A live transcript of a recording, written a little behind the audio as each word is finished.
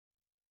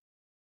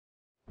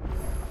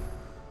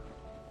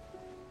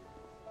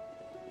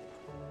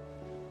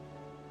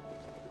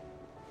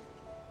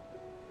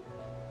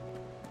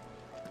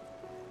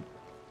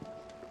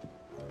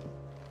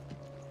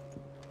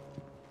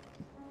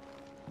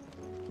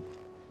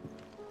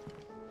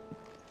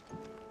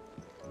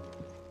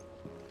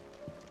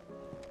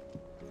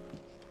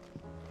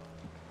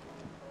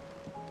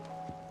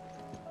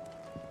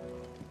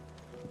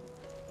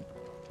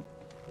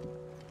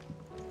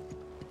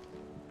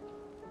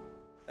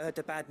Heard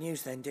the bad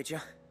news then, did you?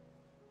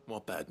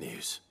 What bad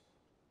news?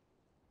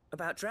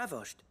 About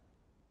Dravozd.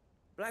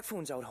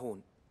 Blackthorn's old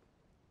haunt.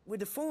 With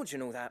the forge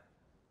and all that.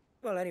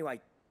 Well, anyway,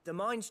 the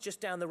mines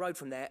just down the road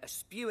from there are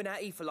spewing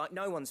at ether like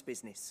no one's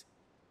business.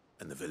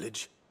 And the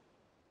village?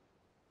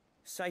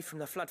 Safe from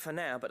the flood for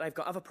now, but they've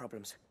got other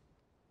problems.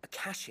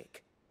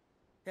 Akashic.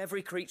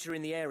 Every creature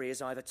in the area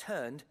is either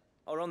turned,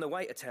 or on the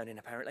way to turning,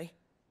 apparently.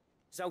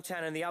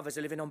 Zoltan and the others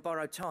are living on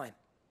borrowed time.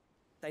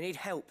 They need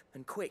help,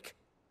 and quick.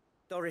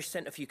 Doris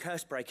sent a few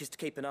curse breakers to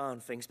keep an eye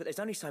on things, but there's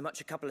only so much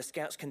a couple of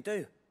scouts can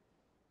do.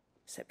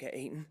 Except get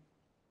eaten.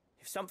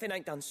 If something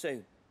ain't done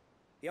soon,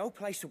 the old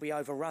place will be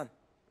overrun.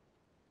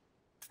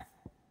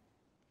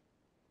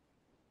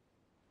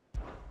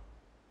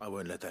 I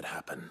won't let that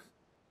happen.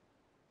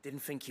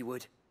 Didn't think you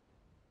would.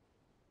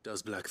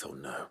 Does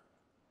Blackthorn know?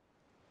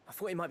 I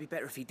thought it might be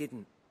better if he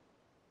didn't.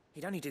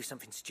 He'd only do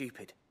something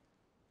stupid.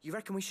 You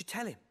reckon we should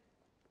tell him?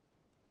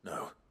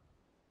 No.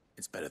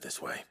 It's better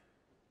this way.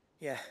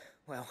 Yeah,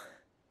 well,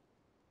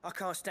 I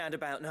can't stand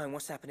about knowing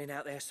what's happening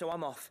out there, so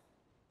I'm off.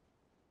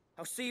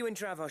 I'll see you in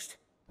Dravozd.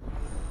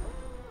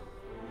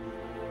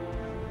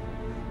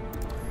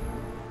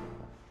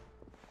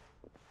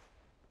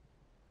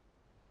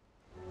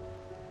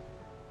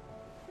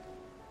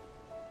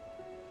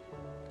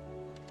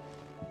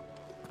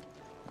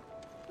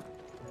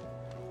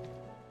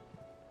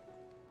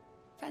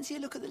 Fancy a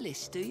look at the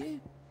list, do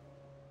you?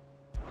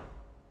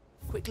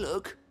 Quick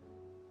look.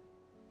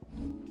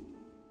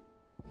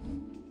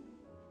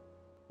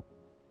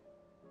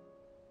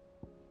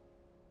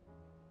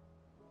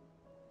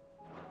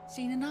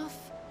 Seen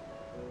enough?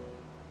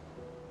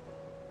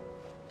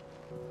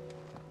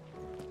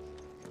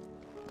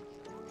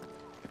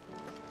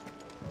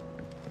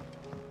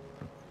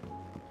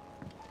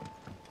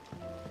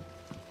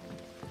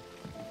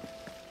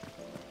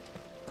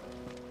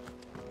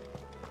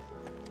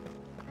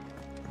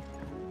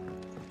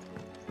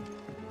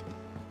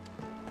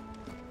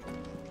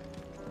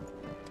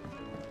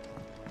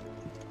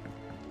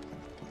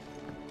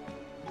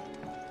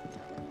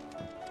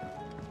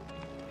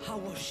 How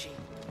was she?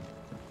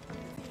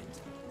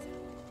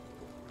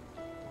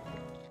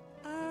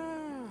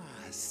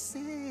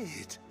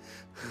 Sid.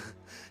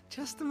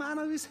 Just the man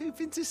I was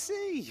hoping to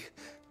see.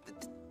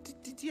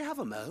 Did you have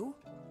a mo?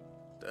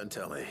 Don't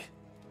tell me.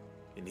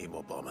 You need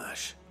more bomb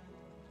ash.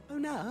 Oh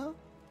no,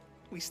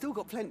 we still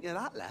got plenty of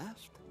that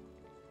left.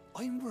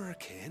 I'm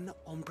working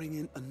on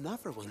bringing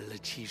another one of the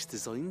Chief's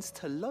designs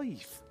to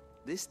life.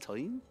 This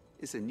time,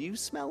 it's a new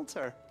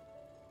smelter.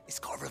 It's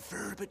got a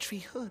reverberatory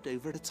hood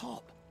over the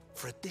top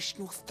for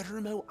additional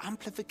thermo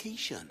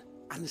amplification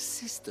and a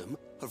system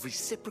of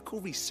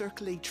reciprocal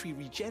recirculatory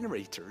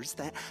regenerators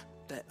that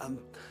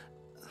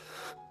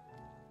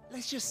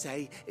let's just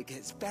say it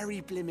gets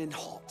very blimmin'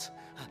 hot.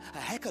 A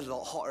heck of a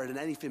lot hotter than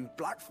anything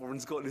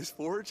Blackthorn's got in his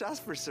forge, that's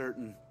for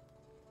certain.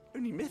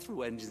 Only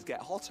mithril engines get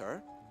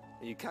hotter,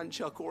 and you can't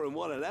chuck ore in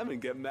one of them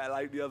and get metal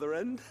out the other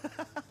end.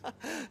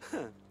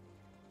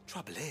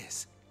 Trouble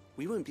is,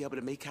 we won't be able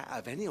to make out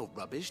of any old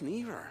rubbish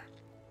neither.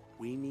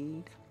 We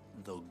need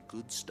the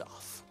good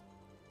stuff.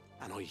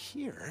 And I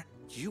hear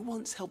you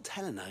once helped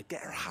Helena get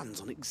her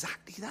hands on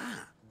exactly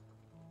that.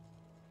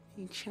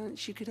 Any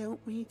chance you could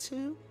help me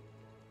too?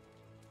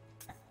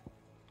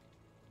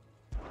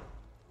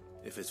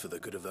 If it's for the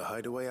good of the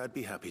hideaway, I'd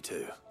be happy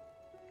to.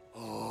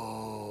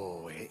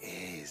 Oh, it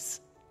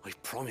is. I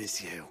promise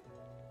you.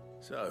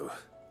 So,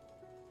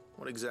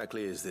 what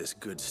exactly is this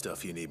good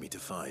stuff you need me to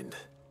find?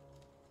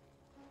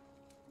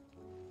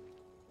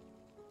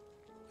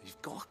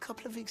 We've got a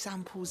couple of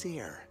examples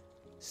here.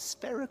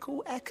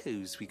 Spherical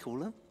echoes, we call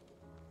them.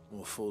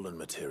 More fallen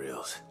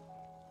materials.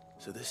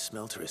 So this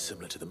smelter is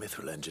similar to the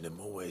mithril engine in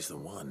more ways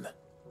than one.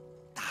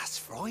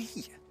 That's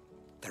right.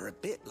 They're a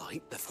bit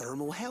like the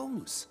thermal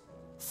helms.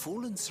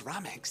 Fallen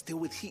ceramics deal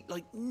with heat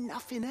like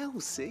nothing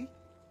else, see?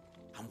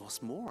 And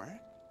what's more,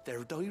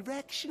 they're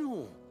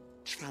directional,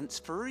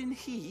 transferring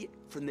heat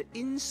from the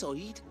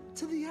inside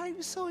to the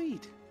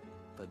outside.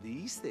 But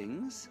these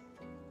things,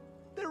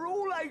 they're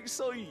all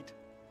outside.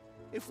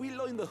 If we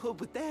line the hood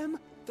with them,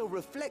 they'll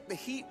reflect the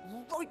heat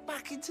right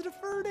back into the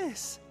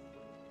furnace.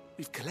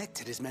 We've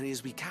collected as many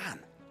as we can,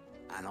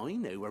 and I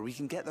know where we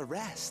can get the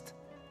rest.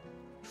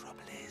 Trouble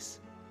is,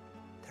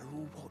 they're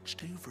all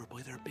watched over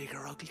by their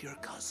bigger, uglier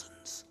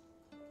cousins.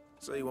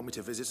 So you want me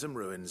to visit some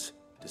ruins,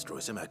 destroy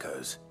some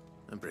echoes,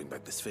 and bring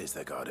back the spheres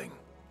they're guarding?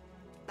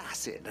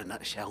 That's it in a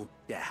nutshell,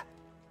 yeah.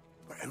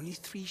 We're only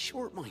 3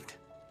 short, mind,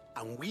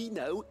 and we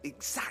know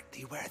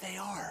exactly where they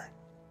are.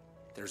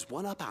 There's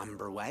one up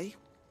Amber Way,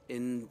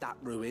 in that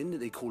ruin that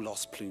they call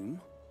Lost Plume,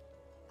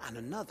 and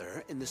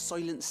another in the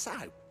Silent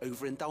South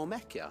over in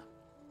Dalmekia.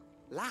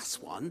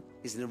 Last one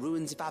is in the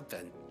ruins of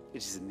Advent,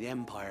 which is in the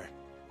Empire.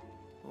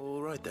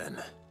 All right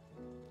then.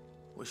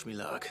 Wish me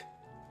luck.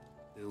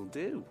 It'll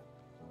do.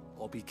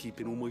 I'll be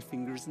keeping all my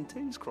fingers and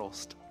toes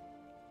crossed.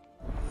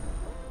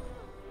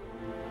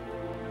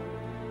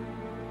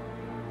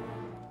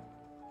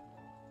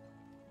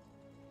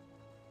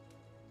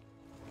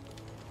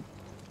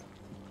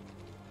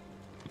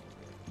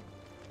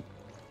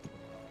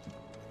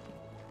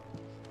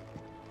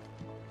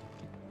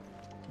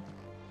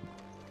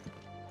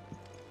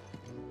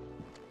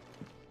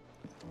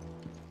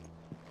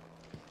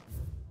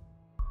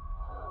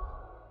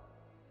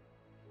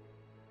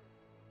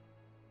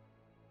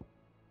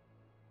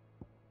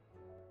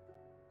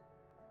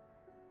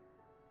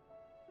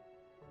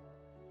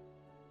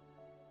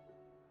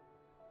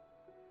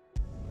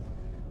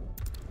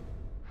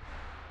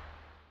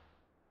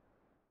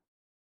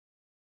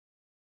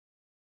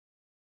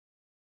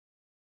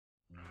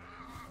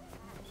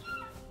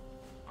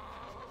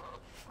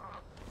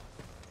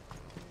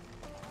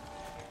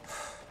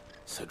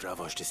 So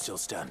Dravozd is still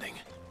standing.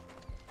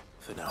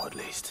 For now, at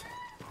least.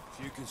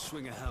 If you can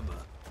swing a hammer,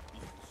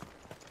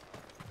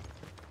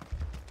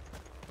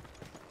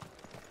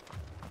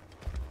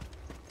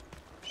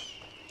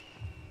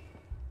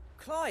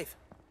 Clive!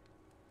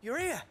 You're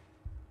here!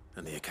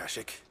 And the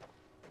Akashic?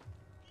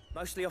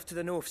 Mostly off to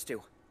the north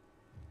still.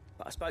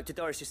 But I spoke to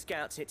Doris's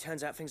scouts and it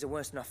turns out things are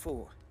worse than I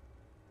thought.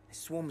 There's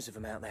swarms of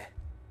them out there.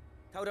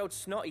 Told old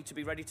Snotty to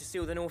be ready to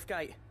seal the north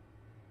gate.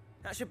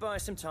 That should buy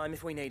us some time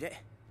if we need it.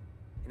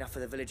 Enough for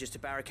the villagers to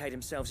barricade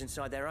themselves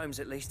inside their homes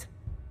at least.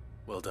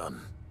 Well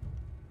done.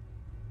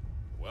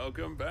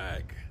 Welcome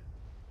back,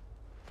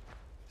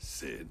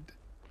 Sid.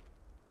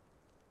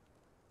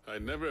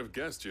 I'd never have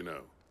guessed, you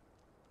know.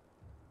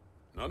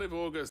 Not if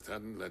August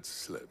hadn't let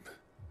slip.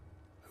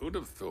 Who'd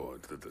have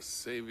thought that the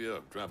savior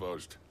of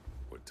Dravozd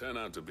would turn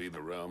out to be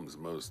the realm's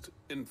most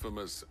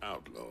infamous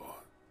outlaw?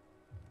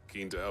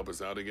 Keen to help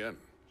us out again?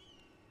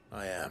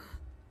 I am.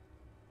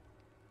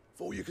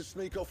 Thought you could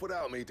sneak off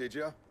without me, did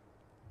ya?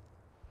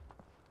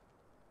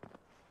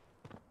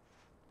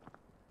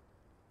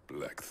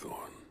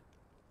 Blackthorn.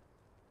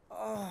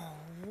 Oh,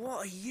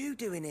 what are you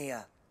doing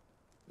here?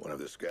 One of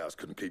the scouts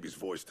couldn't keep his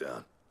voice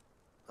down.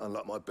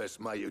 Unlike my best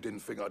mate who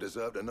didn't think I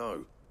deserved to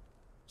know.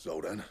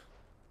 Zoltan,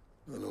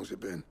 how long's it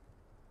been?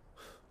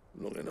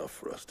 Long enough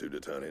for us two to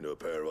turn into a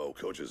pair of old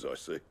codgers, I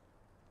see.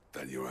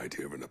 That your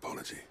idea of an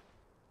apology?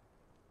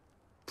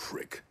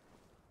 Prick.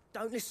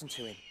 Don't listen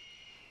to him.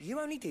 You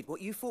only did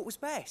what you thought was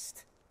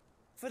best.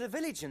 For the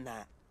village and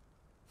that.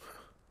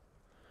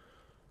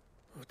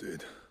 I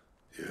did,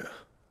 yeah.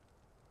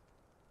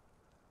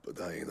 But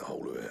that ain't the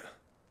whole of it.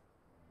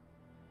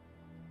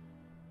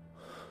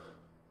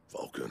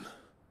 Vulcan,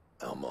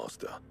 our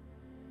master,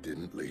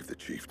 didn't leave the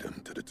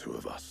chiefdom to the two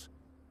of us.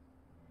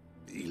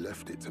 He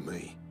left it to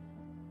me.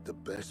 The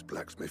best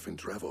blacksmith in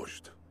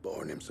Dravozd,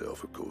 barring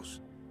himself, of course.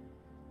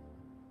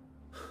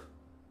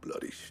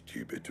 Bloody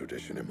stupid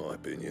tradition, in my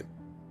opinion.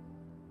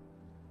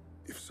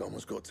 If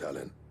someone's got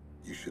talent,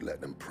 you should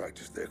let them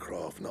practice their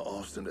craft, not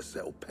ask them to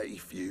settle petty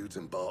feuds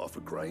and barter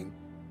for grain.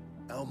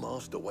 Our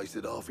master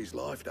wasted half his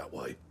life that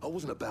way. I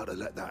wasn't about to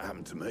let that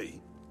happen to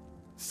me.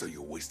 So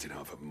you wasted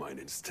half of mine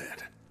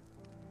instead.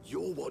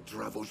 You're what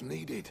Dravozd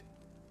needed.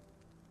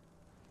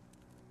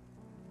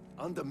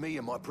 Under me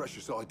and my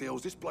precious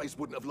ideals, this place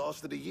wouldn't have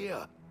lasted a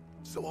year.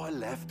 So I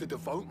left to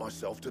devote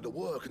myself to the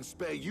work and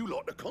spare you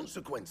lot the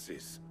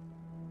consequences.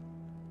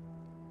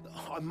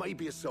 I may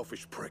be a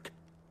selfish prick,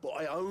 but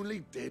I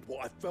only did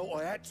what I felt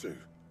I had to.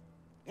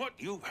 What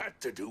you had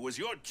to do was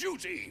your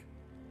duty!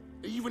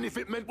 Even if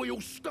it meant we all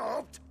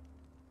starved?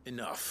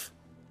 Enough.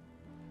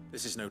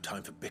 This is no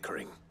time for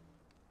bickering.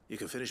 You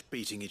can finish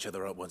beating each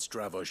other up once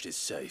Dravozd is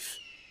safe.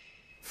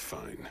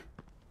 Fine.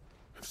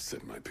 I've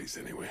said my piece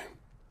anyway.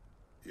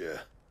 Yeah,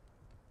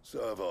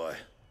 so have I.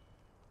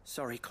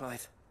 Sorry,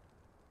 Clive.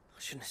 I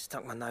shouldn't have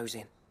stuck my nose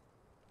in.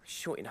 We're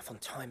short enough on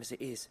time as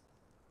it is.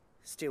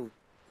 Still,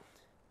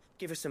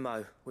 give us a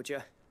mo, would you?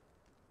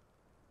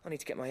 I need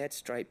to get my head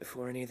straight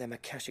before any of them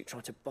Akashic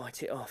try to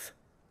bite it off.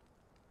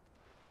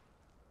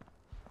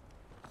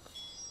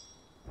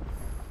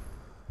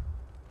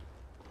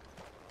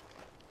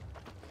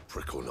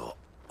 Prick or not,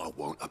 I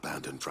won't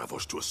abandon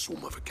Dravozd to a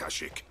swarm of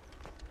Akashic.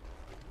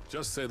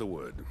 Just say the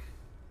word.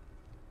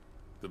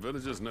 The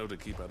villagers know to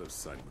keep out of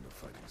sight when the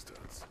fighting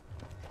starts.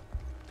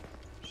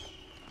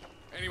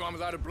 Anyone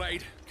without a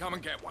blade, come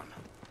and get one.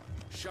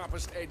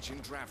 Sharpest edge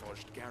in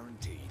Dravozd,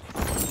 guaranteed.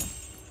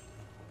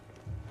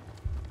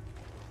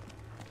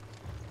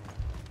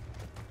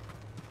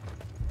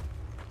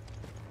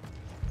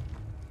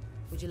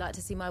 Would you like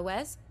to see my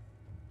wares?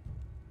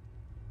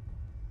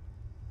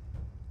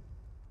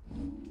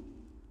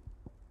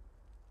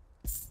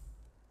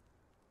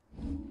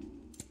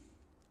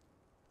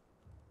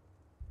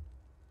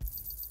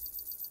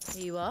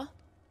 Here you are.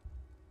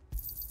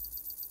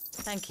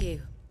 Thank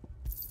you.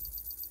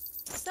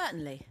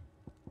 Certainly.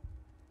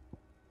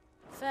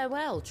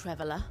 Farewell,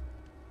 traveller.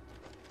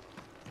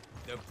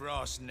 The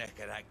brass neck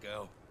of that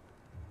girl.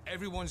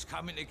 Everyone's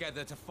coming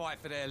together to fight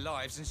for their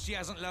lives, and she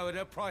hasn't lowered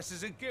her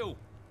prices a gill.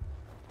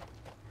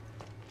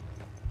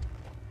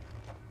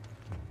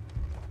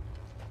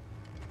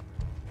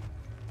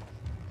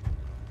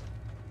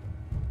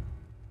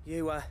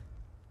 You,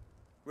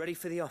 ready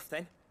for the off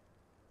then?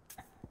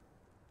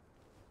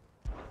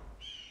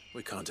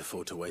 We can't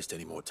afford to waste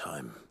any more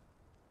time.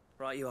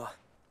 Right you are.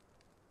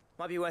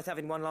 Might be worth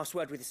having one last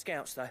word with the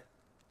scouts, though.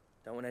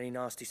 Don't want any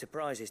nasty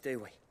surprises, do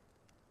we?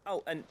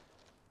 Oh, and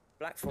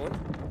Blackthorn,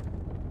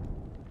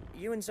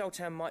 you and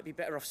Zoltan might be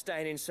better off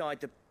staying inside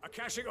the...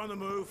 Akashic on the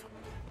move.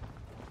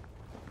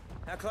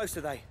 How close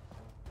are they?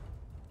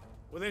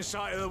 Within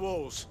sight of the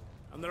walls.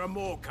 And there are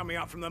more coming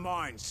up from the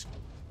mines.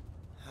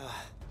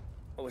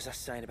 What was I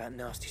saying about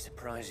nasty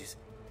surprises?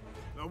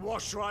 They'll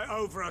wash right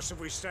over us if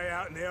we stay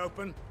out in the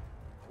open.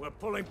 We're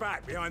pulling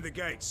back behind the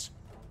gates.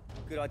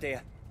 Good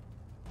idea.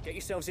 Get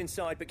yourselves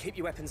inside, but keep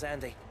your weapons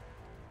handy.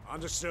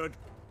 Understood.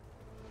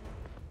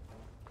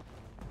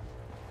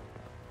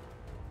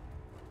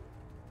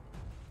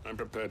 I'm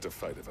prepared to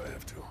fight if I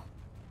have to.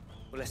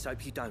 Well, let's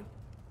hope you don't.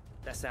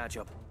 That's our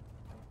job.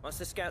 Once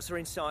the scouts are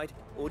inside,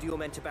 order your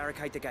men to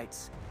barricade the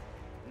gates.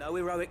 No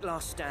heroic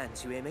last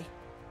stands, you hear me?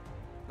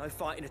 No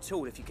fighting at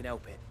all if you can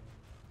help it.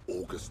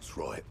 August's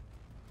right.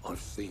 I've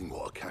seen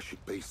what a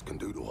Akashic beast can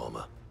do to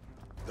armor.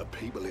 The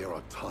people here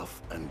are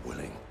tough and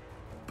willing,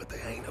 but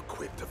they ain't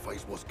equipped to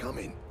face what's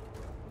coming.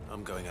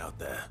 I'm going out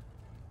there.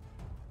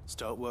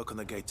 Start work on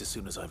the gate as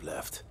soon as I've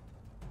left.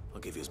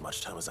 I'll give you as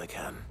much time as I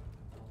can.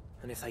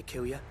 And if they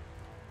kill you?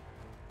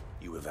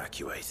 You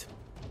evacuate.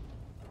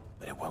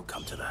 But it won't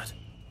come to that.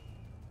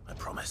 I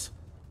promise.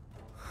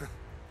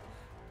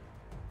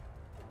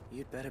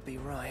 You'd better be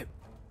right.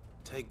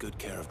 Take good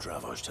care of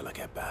Dravozd till I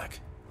get back.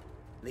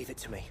 Leave it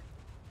to me.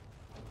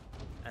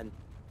 And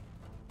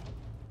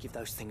give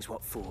those things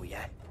what for,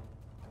 yeah?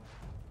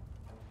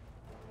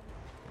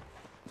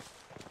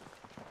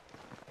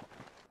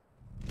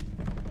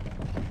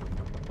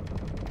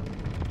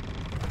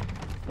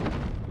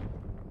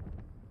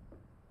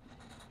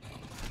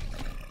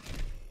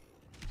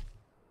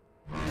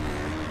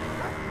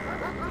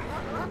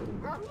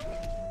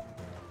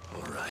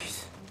 All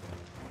right.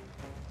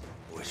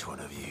 Which one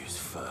of you's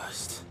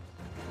first?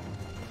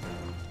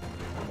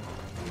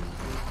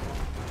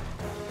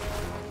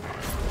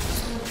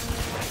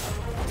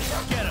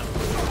 Get him!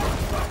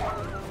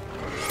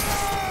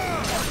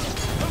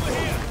 Over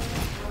here!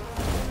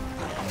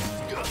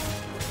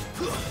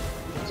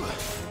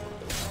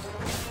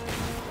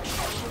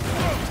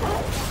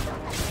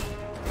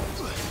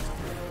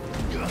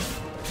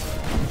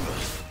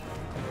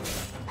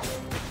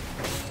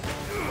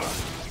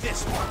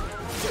 This one!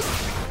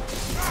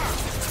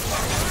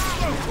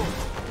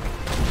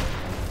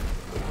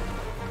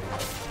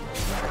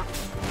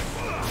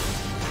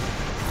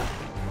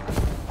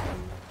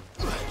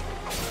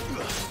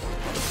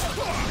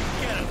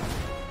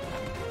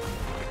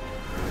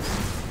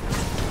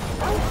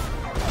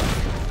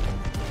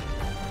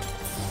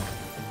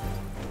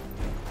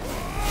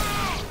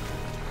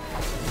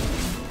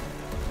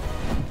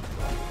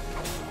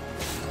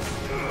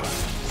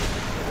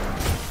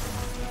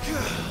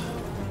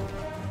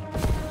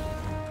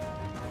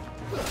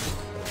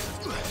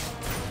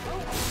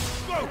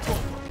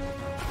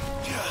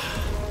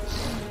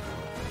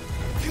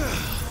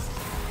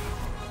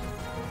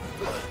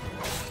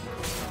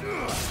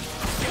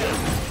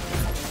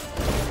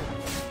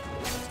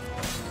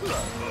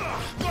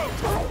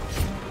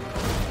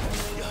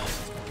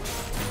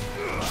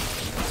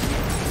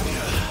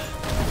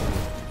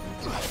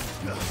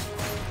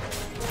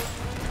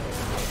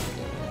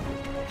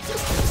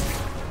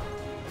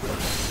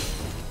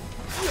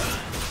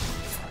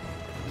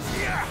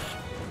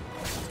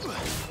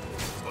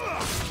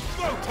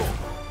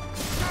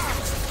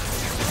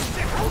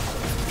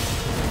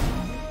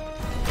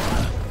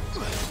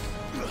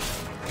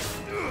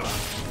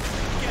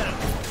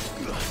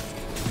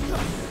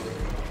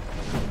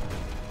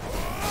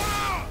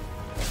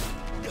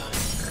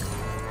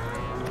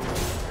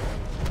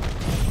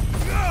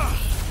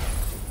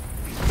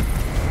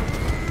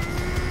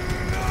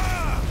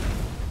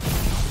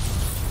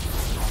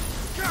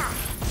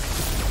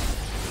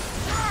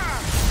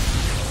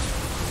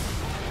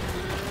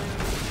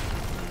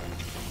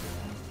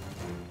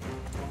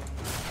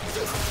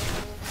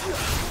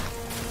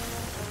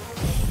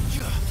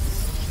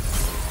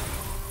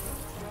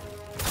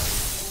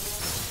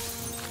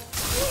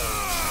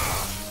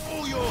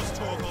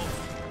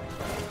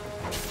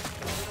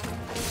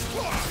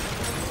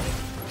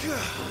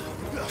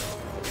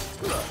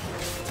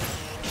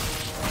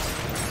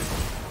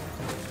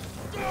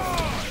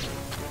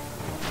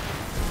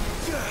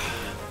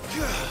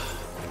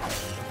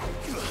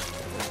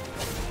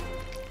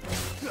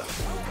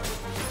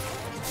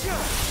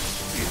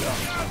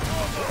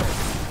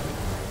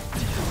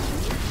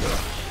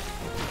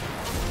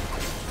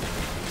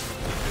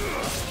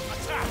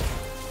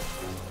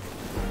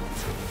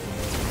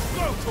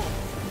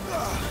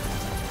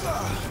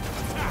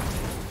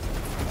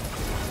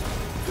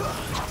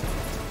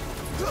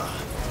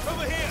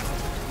 Over here!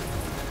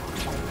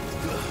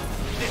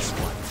 This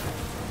one!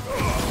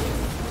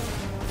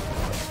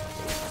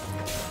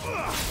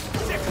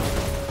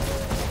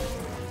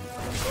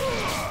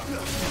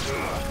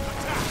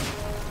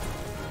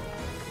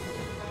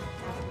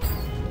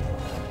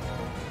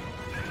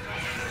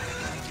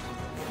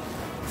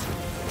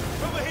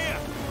 Over here!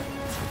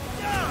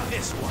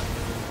 This one!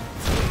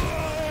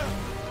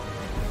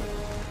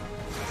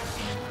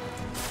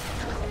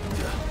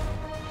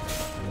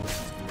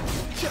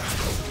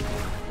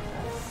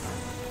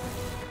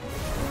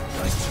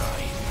 Nice try.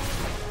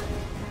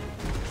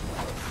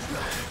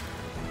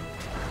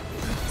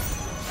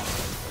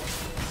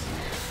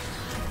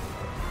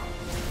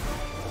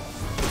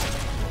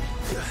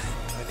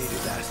 I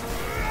needed that.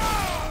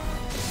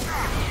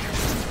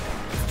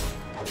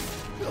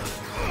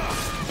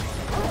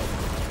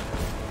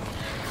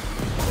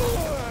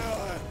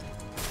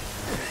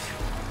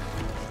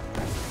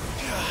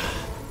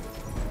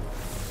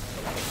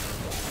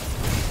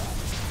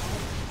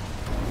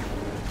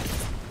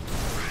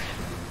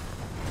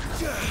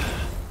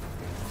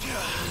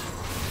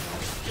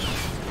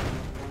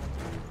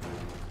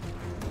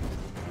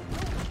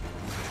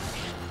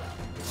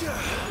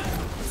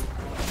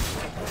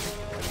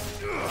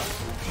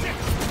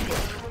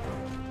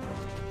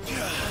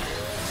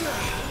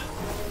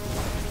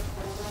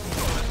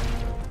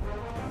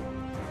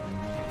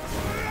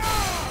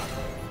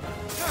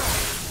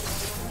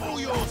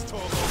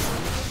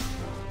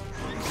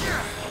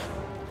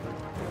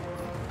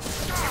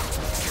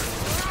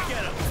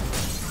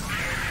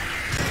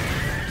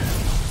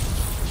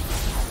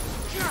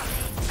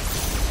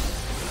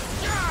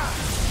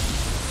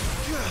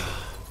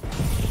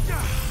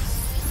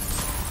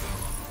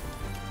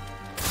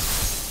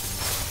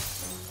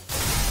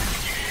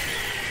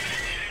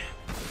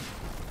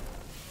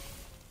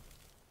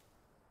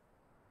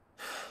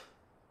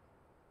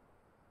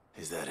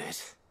 Is that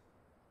it?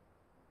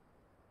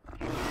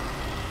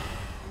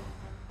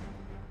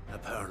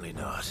 Apparently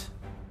not.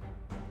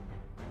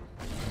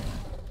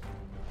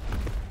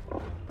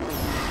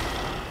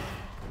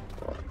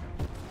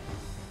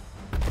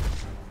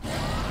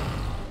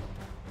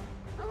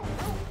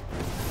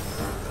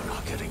 They're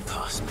not getting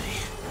past me.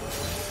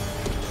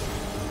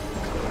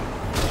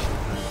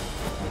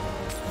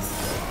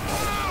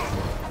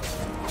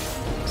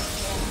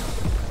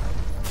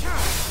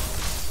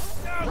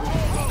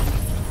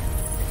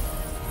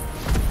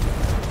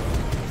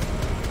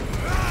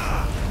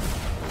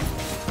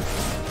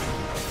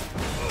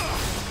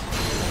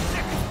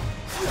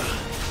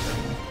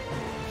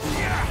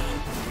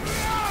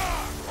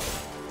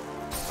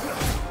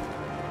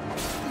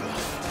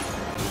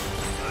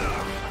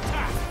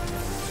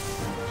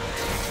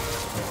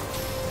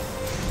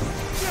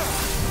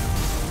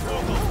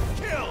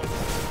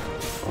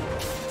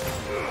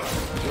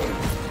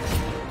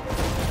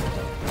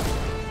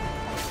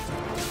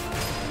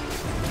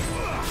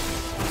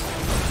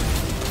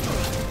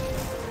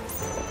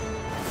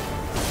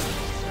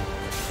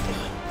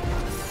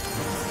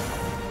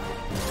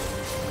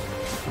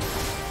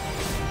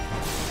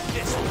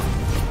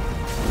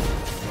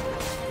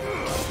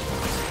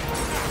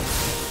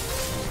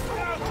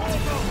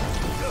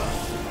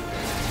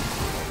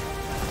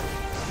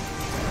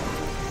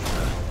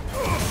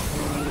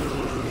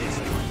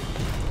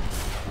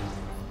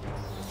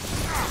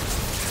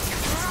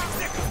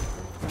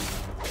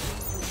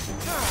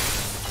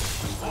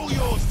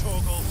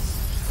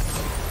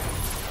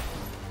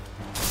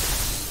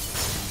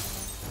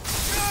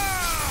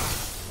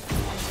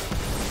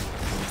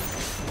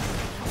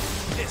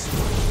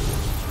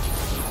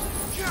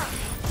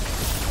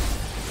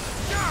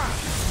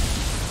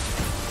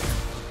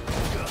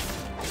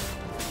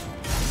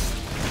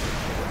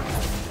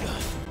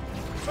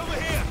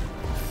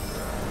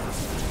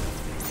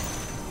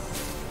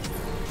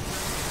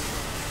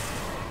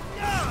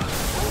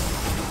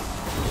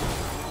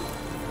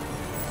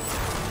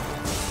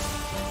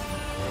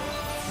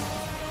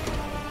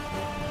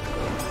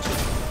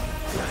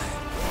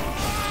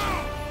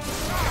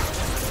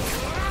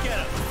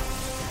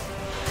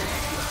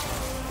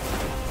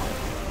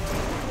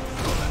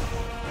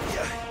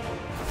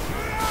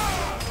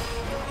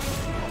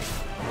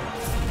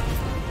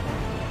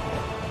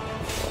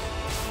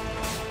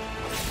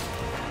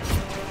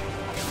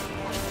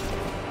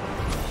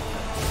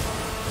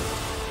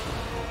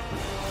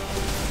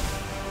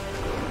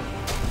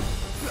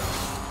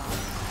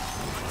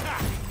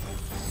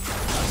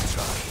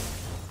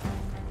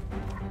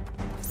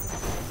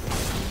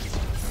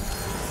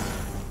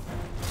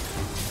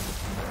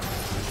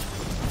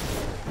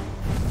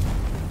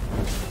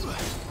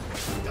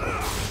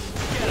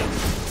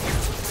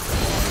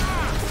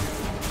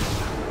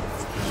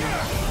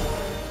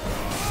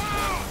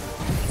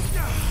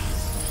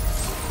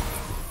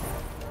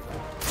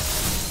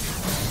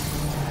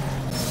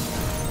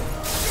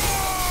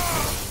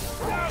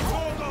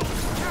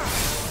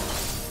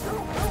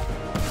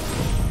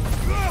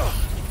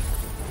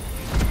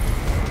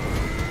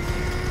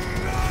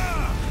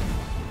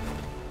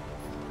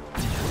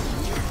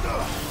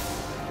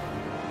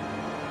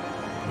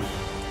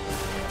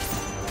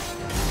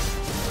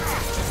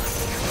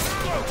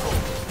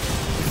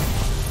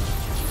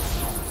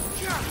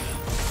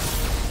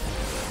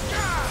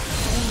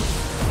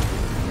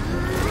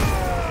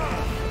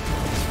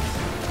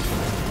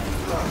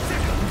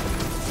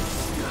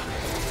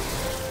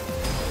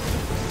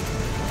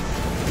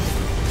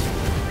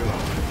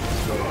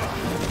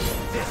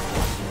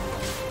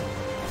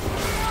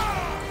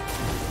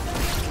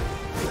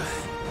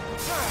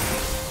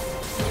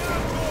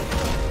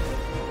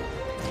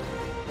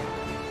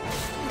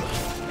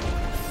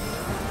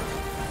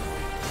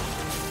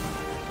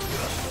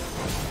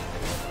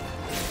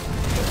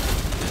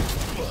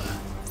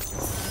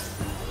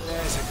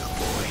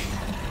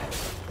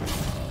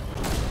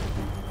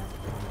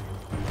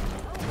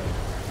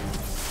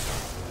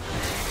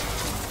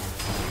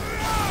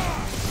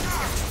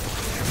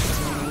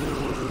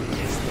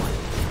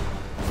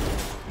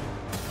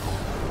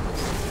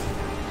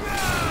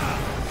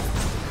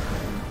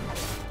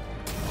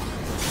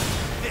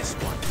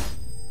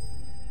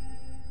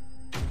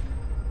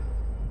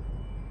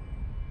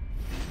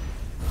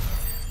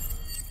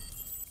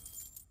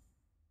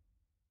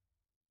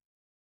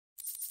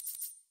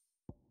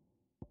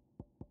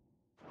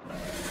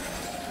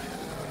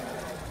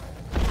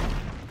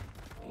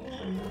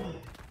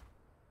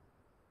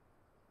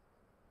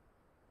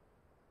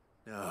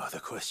 Now, the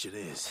question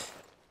is,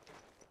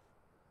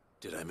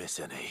 did I miss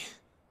any?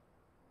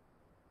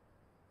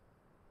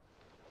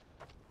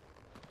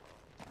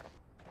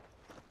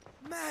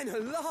 Man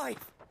alive!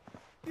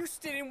 You're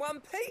still in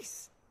one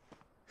piece!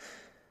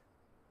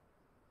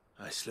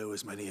 I slew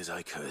as many as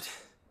I could.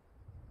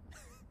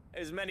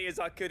 As many as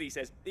I could, he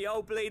says. The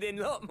old bleeding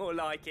lot, more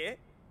like it.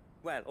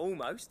 Well,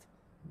 almost.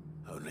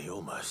 Only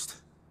almost.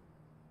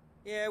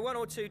 Yeah, one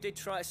or two did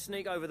try to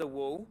sneak over the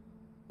wall.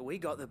 But we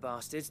got the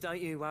bastards, don't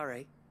you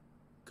worry.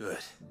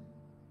 Good.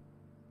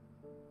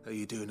 Though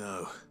you do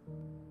know,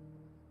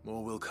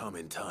 more will come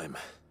in time.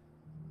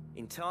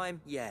 In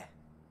time, yeah.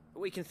 But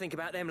we can think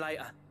about them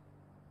later.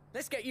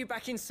 Let's get you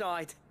back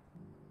inside.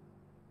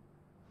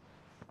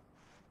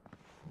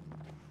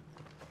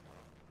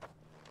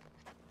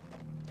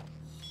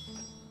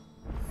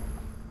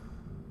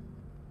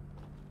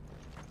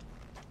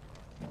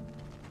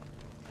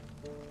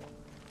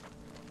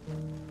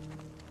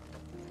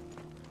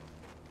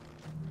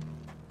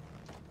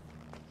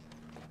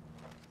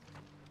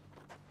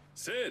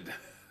 Sid!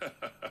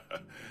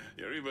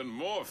 You're even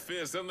more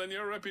fearsome than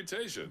your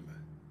reputation.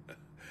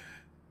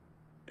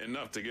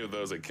 Enough to give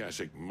those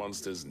Akashic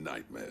monsters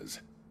nightmares.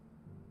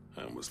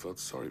 I almost felt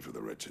sorry for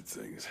the wretched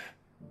things.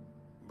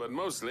 But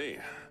mostly,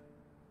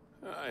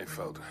 I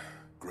felt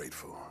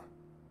grateful.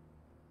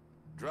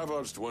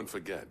 Dravozd won't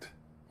forget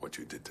what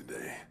you did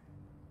today.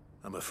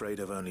 I'm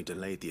afraid I've only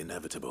delayed the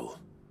inevitable.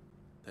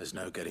 There's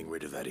no getting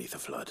rid of that ether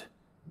flood.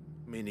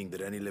 Meaning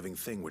that any living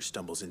thing which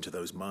stumbles into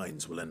those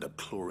mines will end up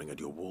clawing at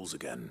your walls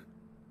again.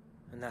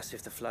 And that's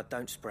if the flood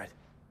don't spread.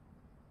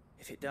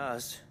 If it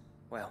does,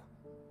 well,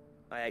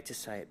 I hate to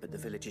say it, but the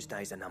village's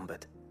days are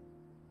numbered.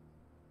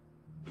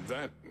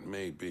 That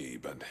may be,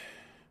 but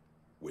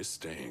we're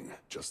staying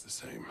just the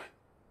same.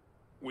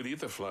 With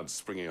ether floods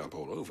springing up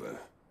all over,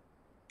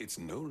 it's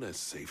no less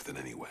safe than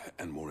anywhere,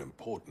 and more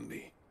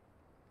importantly,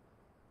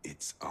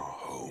 it's our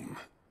home.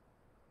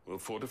 We'll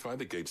fortify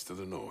the gates to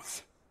the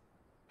north,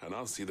 and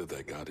I'll see that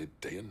they're guarded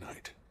day and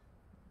night.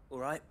 All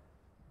right.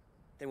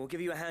 Then we'll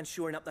give you a hand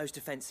shoring up those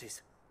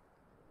defenses.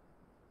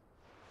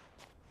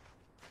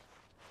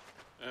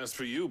 As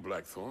for you,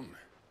 Blackthorn,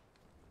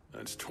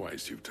 that's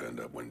twice you've turned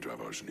up when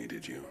Dravozd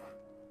needed you.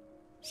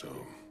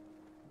 So,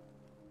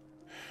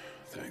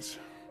 thanks.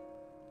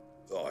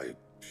 I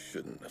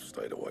shouldn't have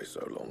stayed away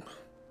so long.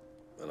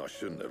 And I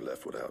shouldn't have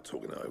left without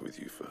talking it over with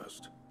you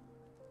first.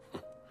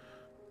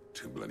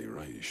 Too bloody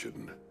right you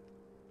shouldn't.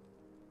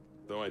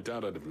 Though I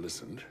doubt I'd have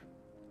listened.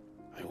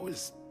 I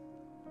always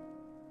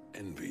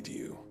envied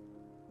you.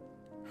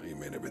 How you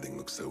made everything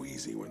look so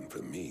easy when,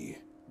 for me,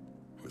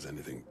 it was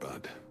anything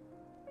but.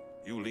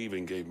 You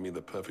leaving gave me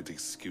the perfect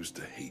excuse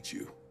to hate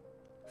you.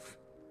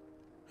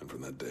 And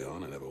from that day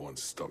on, I never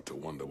once stopped to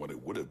wonder what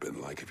it would have been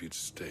like if you'd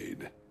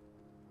stayed.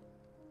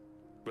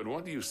 But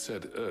what you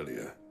said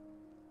earlier,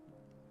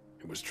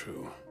 it was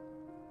true.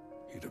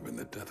 You'd have been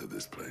the death of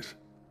this place.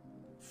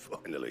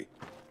 Finally,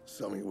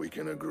 something we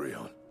can agree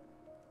on.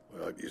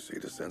 I hope you see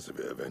the sense of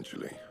it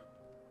eventually.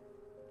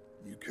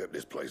 You kept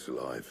this place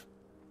alive.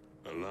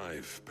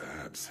 Alive,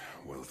 perhaps.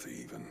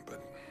 Wealthy even,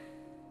 but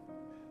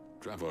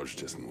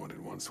Dravozd isn't what it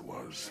once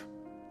was.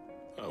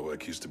 Our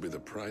work used to be the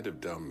pride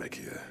of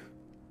Dalmekia.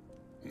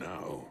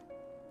 Now,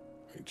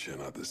 we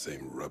churn out the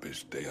same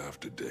rubbish day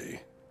after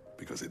day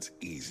because it's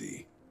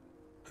easy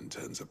and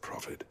turns a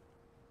profit.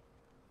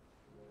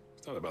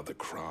 It's not about the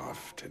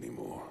craft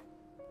anymore.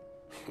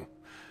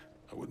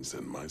 I wouldn't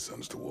send my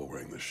sons to war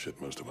wearing the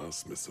shit most of our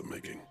smiths are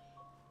making.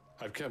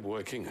 I've kept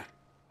working,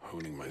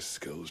 honing my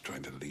skills,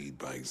 trying to lead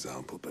by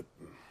example, but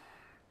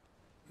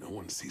no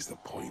one sees the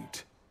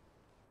point.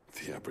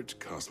 The average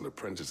castle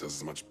apprentice has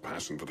as much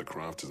passion for the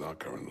craft as our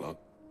current lot.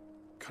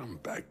 Come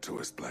back to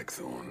us,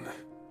 Blackthorn.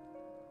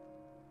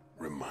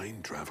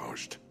 Remind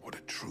Dravozd what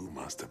a true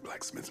master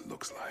blacksmith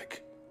looks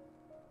like.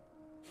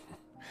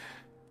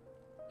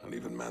 I'll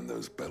even man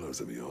those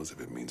bellows of yours if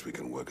it means we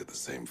can work at the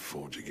same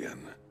forge again.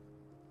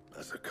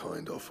 That's a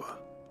kind offer.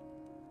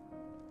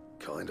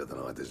 Kinder than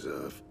I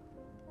deserve.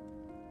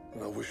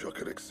 And I wish I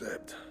could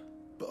accept,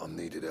 but I'm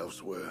needed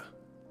elsewhere.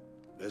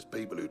 There's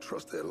people who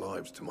trust their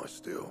lives to my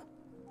steel,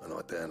 and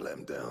I daren't let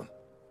them down.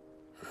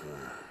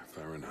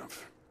 Fair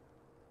enough.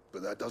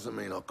 But that doesn't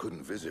mean I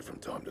couldn't visit from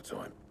time to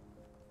time.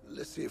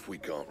 Let's see if we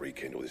can't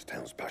rekindle this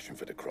town's passion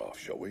for the craft,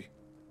 shall we?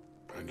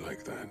 I'd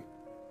like that.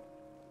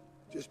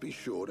 Just be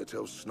sure to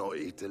tell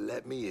Snotty to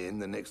let me in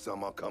the next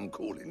time I come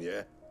calling,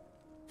 yeah?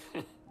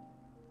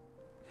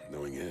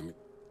 Knowing him,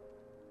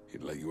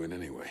 he'd let you in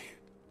anyway.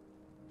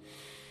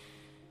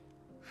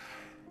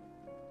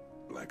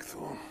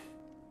 Blackthorn.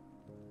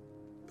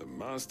 The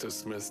Master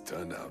Smith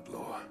turned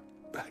outlaw,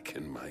 back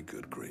in my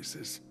good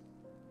graces.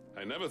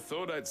 I never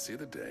thought I'd see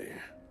the day.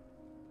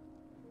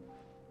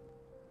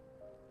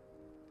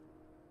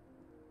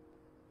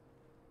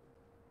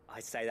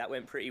 I'd say that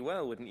went pretty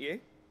well, wouldn't you?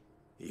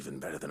 Even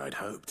better than I'd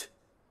hoped.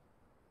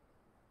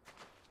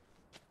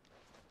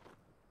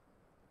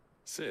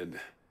 Sid,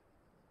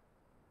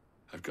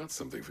 I've got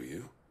something for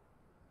you.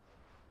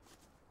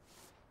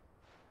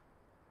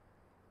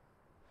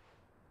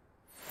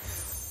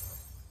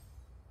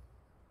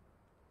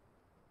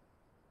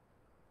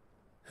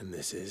 And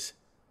this is?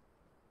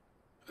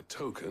 A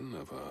token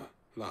of our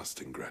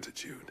lasting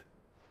gratitude.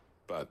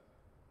 But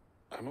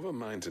I'm of a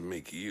mind to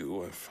make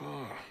you a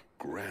far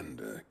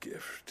grander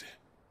gift.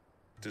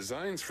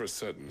 Designs for a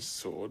certain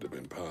sword have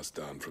been passed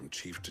down from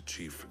chief to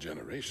chief for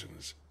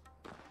generations.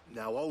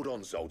 Now hold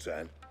on,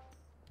 Zoltan.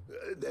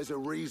 There's a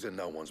reason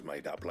no one's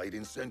made that blade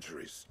in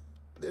centuries.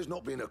 There's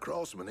not been a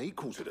craftsman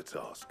equal to the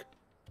task.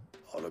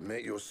 I'll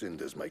admit your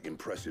cinders make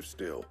impressive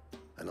steel,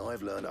 and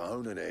I've learned to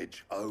own an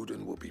edge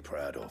Odin will be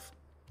proud of.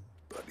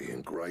 But the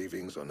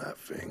engravings on that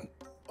thing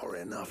are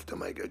enough to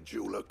make a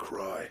jeweler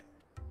cry.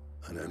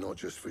 And they're not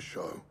just for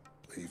show,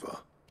 either.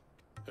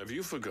 Have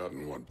you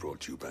forgotten what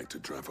brought you back to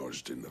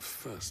Dravozd in the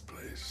first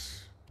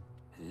place?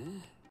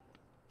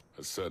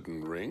 A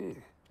certain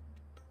ring?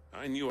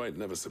 I knew I'd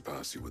never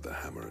surpass you with the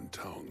hammer and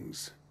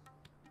tongs.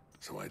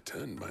 So I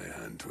turned my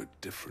hand to a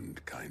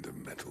different kind of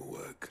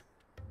metalwork.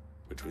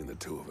 Between the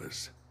two of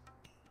us,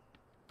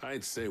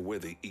 I'd say we're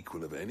the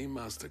equal of any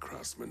master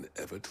craftsman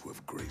ever to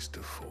have graced a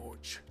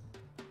forge.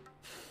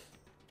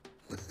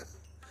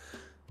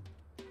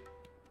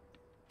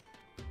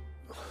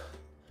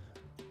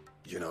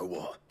 You know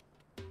what?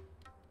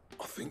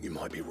 I think you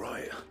might be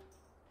right.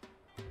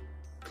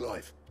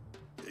 Clive,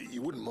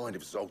 you wouldn't mind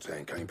if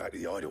Zoltan came back to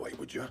the hideaway,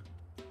 would you?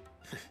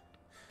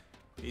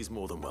 He's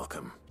more than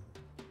welcome.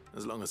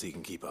 As long as he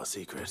can keep our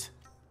secret.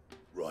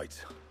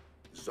 Right.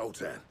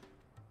 Zoltan,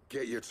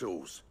 get your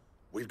tools.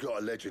 We've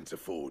got a legend to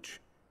forge.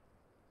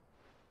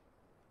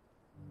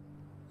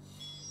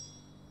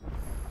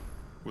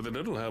 With a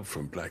little help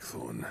from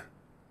Blackthorn,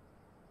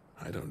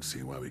 I don't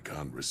see why we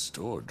can't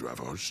restore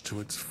Dravozd to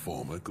its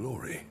former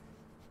glory.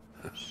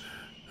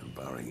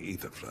 Barring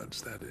ether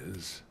floods, that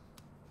is.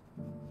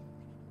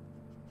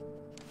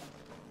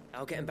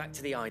 I'll get him back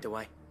to the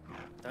hideaway.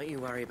 Don't you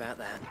worry about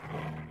that.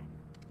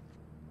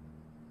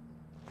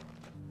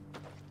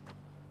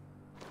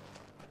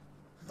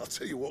 I'll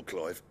tell you what,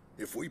 Clive.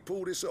 If we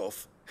pull this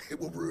off, it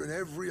will ruin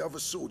every other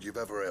sword you've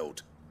ever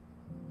held.